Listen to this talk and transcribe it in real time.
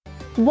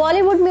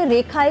बॉलीवुड में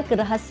रेखा एक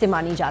रहस्य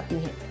मानी जाती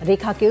हैं।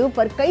 रेखा के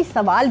ऊपर कई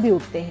सवाल भी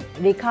उठते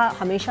हैं। रेखा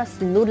हमेशा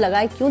सिंदूर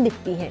लगाए क्यों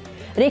दिखती हैं?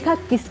 रेखा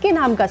किसके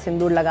नाम का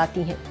सिंदूर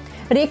लगाती हैं?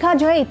 रेखा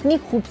जो है इतनी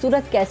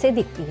खूबसूरत कैसे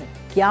दिखती है?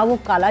 क्या वो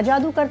काला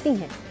जादू करती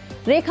हैं?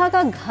 रेखा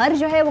का घर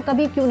जो है वो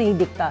कभी क्यों नहीं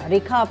दिखता?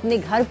 रेखा अपने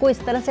घर को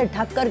इस तरह से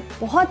ढककर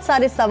बहुत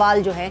सारे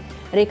सवाल जो है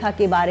रेखा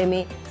के बारे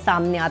में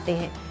सामने आते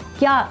हैं।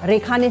 क्या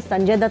रेखा ने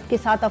संजय दत्त के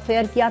साथ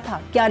अफेयर किया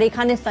था? क्या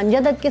रेखा ने संजय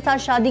दत्त के साथ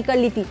शादी कर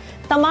ली थी?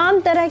 तमाम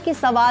तरह के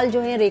सवाल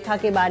जो है रेखा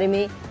के बारे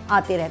में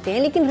आते रहते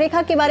हैं। लेकिन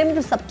रेखा के बारे में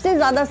जो सबसे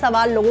ज्यादा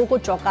सवाल लोगों को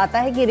चौंकाता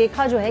है कि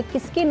रेखा जो है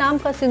किसके नाम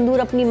का सिंदूर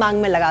अपनी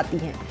मांग में लगाती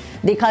है।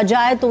 देखा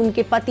जाए तो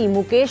उनके पति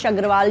मुकेश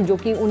अग्रवाल, जो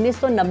कि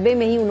 1990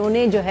 में ही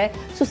उन्होंने जो है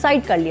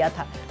सुसाइड कर लिया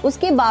था,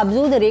 उसके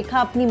बावजूद रेखा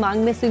अपनी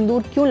मांग में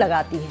सिंदूर क्यों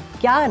लगाती है?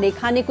 क्या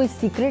रेखा ने कोई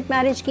सीक्रेट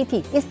मैरिज की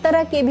थी? इस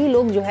तरह के भी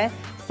लोग जो है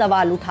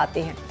सवाल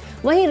उठाते हैं।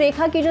 वहीं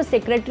रेखा की जो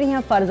सेक्रेटरी हैं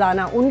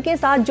फरजाना, उनके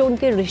साथ जो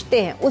उनके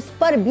रिश्ते हैं उस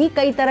पर भी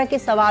कई तरह के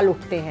सवाल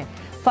उठते हैं।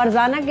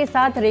 फरजाना के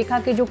साथ रेखा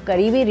के जो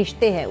करीबी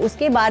रिश्ते हैं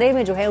उसके बारे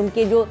में जो है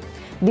उनके जो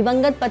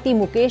दिवंगत पति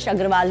मुकेश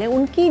अग्रवाल हैं,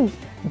 उनकी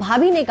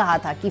भाभी ने कहा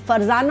था कि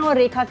फरजाना और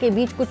रेखा के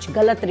बीच कुछ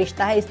गलत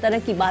रिश्ता है। इस तरह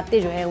की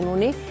बातें जो है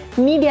उन्होंने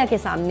मीडिया के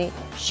सामने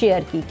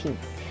शेयर की थी।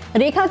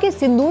 रेखा के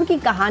सिंदूर की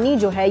कहानी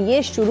जो है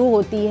ये शुरू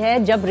होती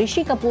है जब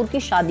ऋषि कपूर की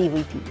शादी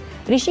हुई थी।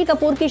 ऋषि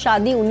कपूर की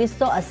शादी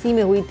 1980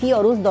 में हुई थी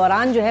और उस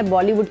दौरान जो है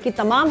बॉलीवुड की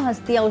तमाम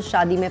हस्तियां उस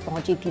शादी में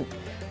पहुंची थी।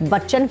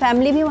 बच्चन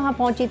फैमिली भी वहां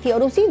पहुंची थी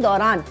और उसी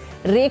दौरान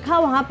रेखा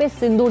वहां पे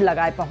सिंदूर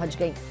लगाए पहुंच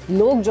गई।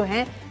 लोग जो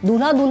हैं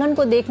दूल्हा दुल्हन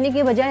को देखने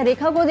के बजाय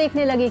रेखा को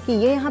देखने लगे कि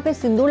ये यहाँ पे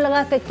सिंदूर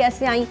लगा कर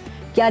कैसे आई,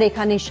 क्या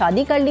रेखा ने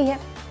शादी कर ली है?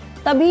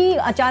 तभी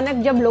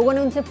अचानक जब लोगों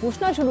ने उनसे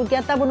पूछना शुरू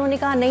किया तब उन्होंने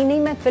कहा नहीं नहीं,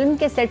 मैं फिल्म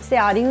के सेट से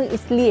आ रही हूँ,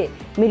 इसलिए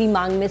मेरी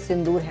मांग में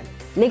सिंदूर है।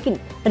 लेकिन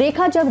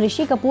रेखा जब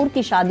ऋषि कपूर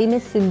की शादी में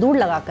सिंदूर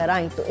लगाकर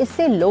आई तो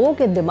इससे लोगों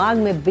के दिमाग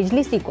में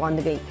बिजली सी कौंध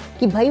गई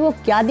कि भाई वो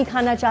क्या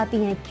दिखाना चाहती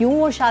हैं, क्यों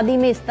वो शादी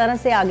में इस तरह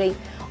से आ गई।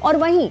 और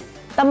वहीं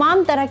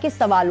तमाम तरह के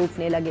सवाल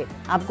उठने लगे।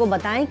 आपको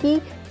बताएं कि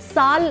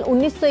साल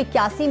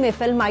 1981 में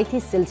फिल्म आई थी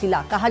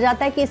सिलसिला। कहा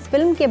जाता है कि इस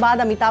फिल्म के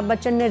बाद अमिताभ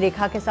बच्चन ने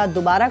रेखा के साथ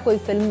दोबारा कोई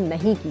फिल्म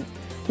नहीं की।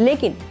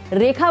 लेकिन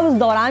रेखा उस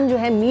दौरान जो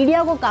है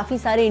मीडिया को काफी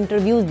सारे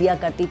इंटरव्यूज दिया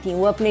करती थी।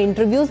 वो अपने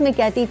इंटरव्यूज में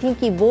कहती थी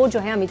कि वो जो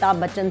है अमिताभ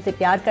बच्चन से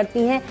प्यार करती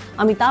हैं,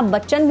 अमिताभ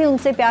बच्चन भी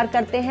उनसे प्यार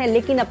करते हैं,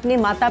 लेकिन अपने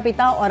माता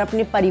पिता और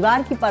अपने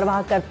परिवार की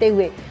परवाह करते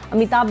हुए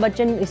अमिताभ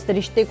बच्चन इस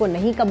रिश्ते को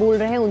नहीं कबूल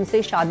रहे,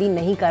 उनसे शादी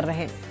नहीं कर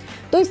रहे।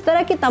 तो इस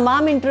तरह के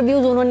तमाम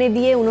इंटरव्यूज उन्होंने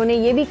दिए। उन्होंने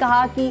ये भी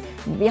कहा कि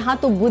यहाँ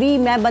तो बुरी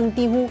मैं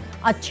बनती हूँ,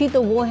 अच्छी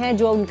तो वो हैं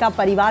जो उनका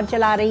परिवार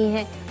चला रही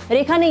हैं।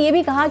 रेखा ने यह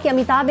भी कहा कि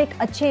अमिताभ एक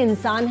अच्छे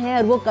इंसान हैं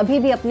और वो कभी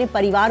भी अपने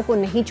परिवार को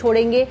नहीं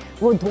छोड़ेंगे,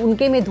 वो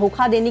उनके में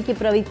धोखा देने की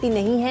प्रवृत्ति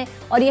नहीं है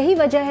और यही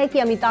वजह है कि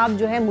अमिताभ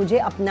जो है मुझे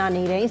अपना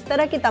नहीं रहे। इस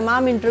तरह के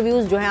तमाम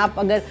इंटरव्यूज जो हैं आप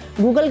अगर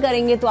गूगल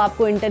करेंगे तो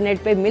आपको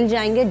इंटरनेट पे मिल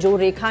जाएंगे, जो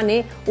रेखा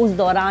ने उस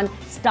दौरान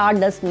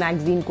स्टारडस्ट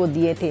मैगजीन को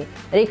दिए थे।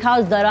 रेखा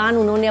उस दौरान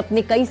उन्होंने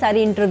अपने कई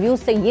सारे इंटरव्यूज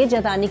से ये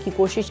जताने की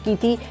कोशिश की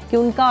थी कि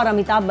उनका और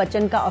अमिताभ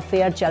बच्चन का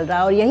अफेयर चल रहा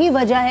है और यही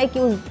वजह है कि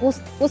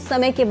उस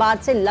समय के बाद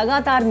से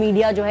लगातार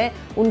मीडिया जो है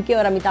उनके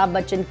और अमिताभ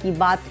बच्चन की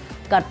बात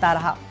करता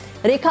रहा।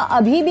 रेखा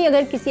अभी भी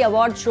अगर किसी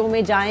अवार्ड शो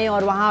में जाएं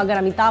और वहां अगर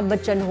अमिताभ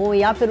बच्चन हो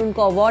या फिर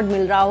उनको अवार्ड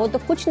मिल रहा हो तो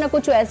कुछ ना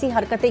कुछ ऐसी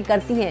हरकतें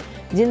करती हैं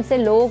जिनसे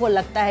लोगों को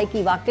लगता है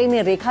कि वाकई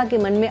में रेखा के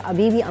मन में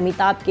अभी भी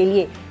अमिताभ के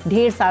लिए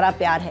ढेर सारा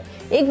प्यार है।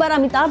 एक बार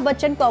अमिताभ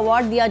बच्चन को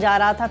अवार्ड दिया जा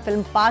रहा था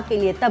फिल्म पा के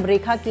लिए, तब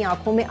रेखा की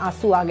आंखों में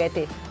आंसू आ गए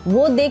थे।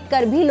 वो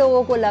देखकर भी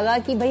लोगों को लगा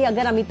कि भाई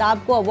अगर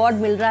अमिताभ को अवार्ड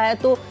मिल रहा है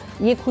तो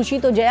ये खुशी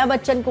तो जया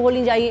बच्चन को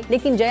होनी चाहिए,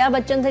 लेकिन जया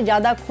बच्चन से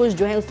ज्यादा खुश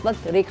जो है उस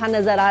वक्त रेखा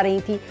नजर आ रही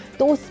थी,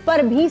 तो उस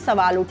पर भी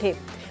सवाल उठे।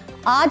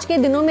 आज के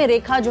दिनों में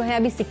रेखा जो है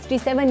अभी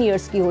 67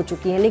 इयर्स की हो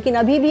चुकी है, लेकिन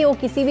अभी भी वो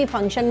किसी भी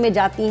फंक्शन में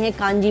जाती हैं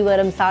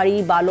कांजीवरम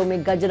साड़ी, बालों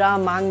में गजरा,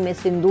 मांग में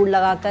सिंदूर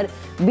लगाकर,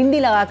 बिंदी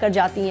लगाकर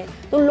जाती हैं।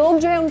 तो लोग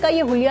जो है उनका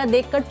ये हुलिया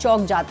देखकर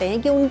चौंक जाते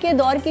हैं कि उनके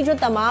दौर की जो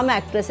तमाम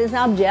एक्ट्रेसेस हैं,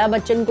 आप जया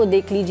बच्चन को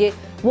देख लीजिए,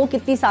 वो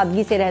कितनी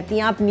सादगी से रहती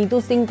हैं, आप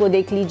नीतू सिंह को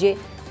देख लीजिए,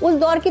 उस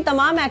दौर की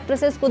तमाम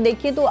एक्ट्रेसेस को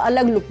देखिए तो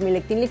अलग लुक में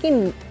लगती हैं।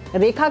 लेकिन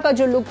रेखा का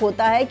जो लुक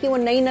होता है कि वो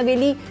नई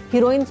नवेली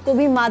हीरोइंस को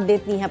भी मात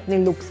देती हैं अपने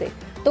लुक से।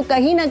 तो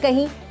कहीं ना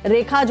कहीं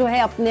रेखा जो है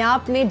अपने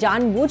आप में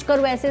जानबूझकर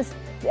वो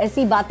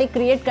ऐसी बातें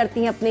क्रिएट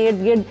करती हैं अपने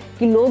इर्द गिर्द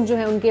कि लोग जो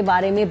है उनके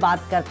बारे में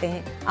बात करते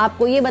हैं।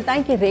 आपको ये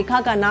बताएं कि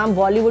रेखा का नाम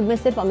बॉलीवुड में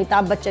सिर्फ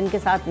अमिताभ बच्चन के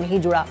साथ नहीं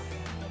जुड़ा,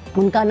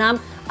 उनका नाम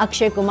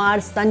अक्षय कुमार,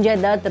 संजय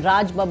दत्त,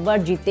 राज बब्बर,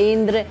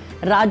 जितेंद्र,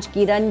 राज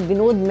किरण,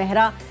 विनोद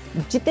मेहरा,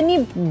 जितनी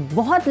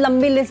बहुत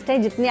लंबी लिस्ट है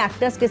जितने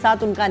एक्टर्स के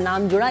साथ उनका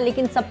नाम जुड़ा,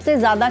 लेकिन सबसे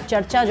ज्यादा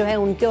चर्चा जो है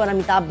उनके और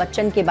अमिताभ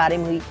बच्चन के बारे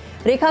में हुई।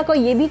 रेखा को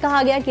यह भी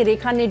कहा गया कि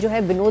रेखा ने जो है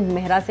विनोद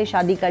मेहरा से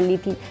शादी कर ली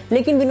थी,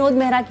 लेकिन विनोद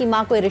मेहरा की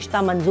मां को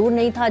रिश्ता मंजूर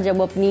नहीं था। जब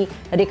वो अपनी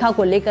रेखा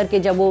को लेकर के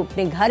जब वो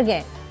अपने घर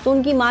गए तो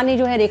उनकी मां ने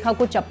जो है रेखा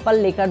को चप्पल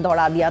लेकर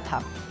दौड़ा दिया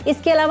था।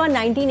 इसके अलावा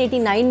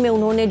 1989 में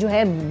उन्होंने जो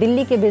है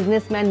दिल्ली के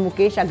बिजनेसमैन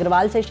मुकेश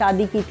अग्रवाल से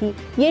शादी की थी।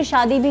 ये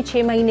शादी भी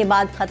 6 महीने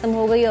बाद खत्म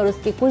हो गई और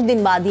उसके कुछ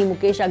दिन बाद ही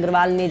मुकेश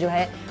अग्रवाल ने जो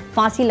है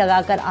फांसी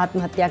लगाकर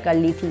आत्महत्या कर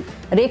ली थी।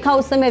 रेखा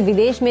उस समय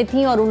विदेश में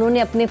थी और उन्होंने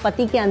अपने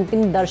पति के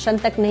अंतिम दर्शन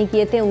तक नहीं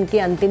किए थे, उनके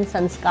अंतिम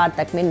संस्कार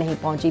तक में नहीं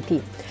पहुंची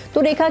थी।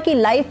 तो रेखा की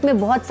लाइफ में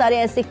बहुत सारे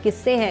ऐसे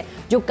किस्से हैं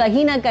जो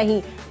कहीं ना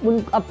कहीं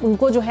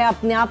उनको जो है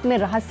अपने आप में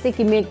रहस्य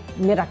की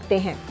में रखते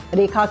हैं।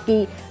 रेखा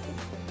की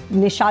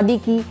ने शादी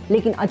की,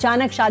 लेकिन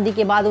अचानक शादी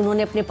के बाद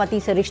उन्होंने अपने पति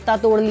से रिश्ता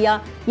तोड़ लिया।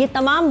 ये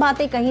तमाम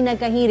बातें कहीं ना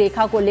कहीं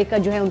रेखा को लेकर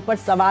जो है उन पर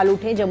सवाल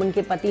उठे। जब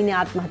उनके पति ने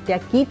आत्महत्या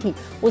की थी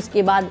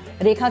उसके बाद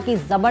रेखा की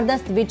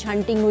ज़बरदस्त विच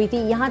हंटिंग हुई थी,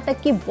 यहाँ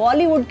तक कि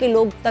बॉलीवुड के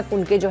लोग तक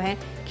उनके जो है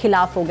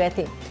खिलाफ हो गए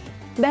थे।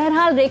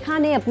 बहरहाल रेखा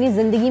ने अपनी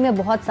ज़िंदगी में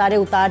बहुत सारे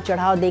उतार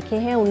चढ़ाव देखे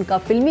हैं। उनका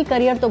फिल्मी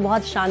करियर तो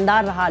बहुत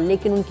शानदार रहा,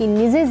 लेकिन उनकी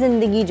निजी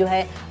ज़िंदगी जो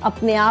है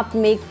अपने आप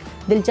में एक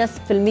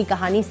दिलचस्प फिल्मी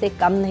कहानी से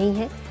कम नहीं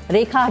है।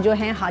 रेखा जो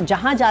है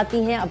जहाँ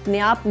जाती हैं अपने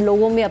आप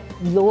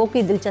लोगों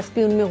की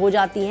दिलचस्पी उनमें हो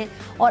जाती है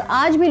और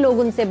आज भी लोग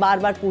उनसे बार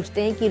बार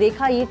पूछते हैं कि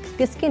रेखा ये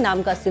किसके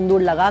नाम का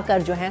सिंदूर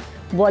लगाकर जो है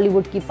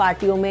बॉलीवुड की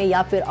पार्टियों में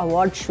या फिर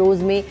अवार्ड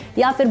शोज़ में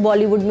या फिर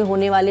बॉलीवुड में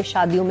होने वाले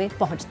शादियों में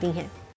पहुँचती हैं।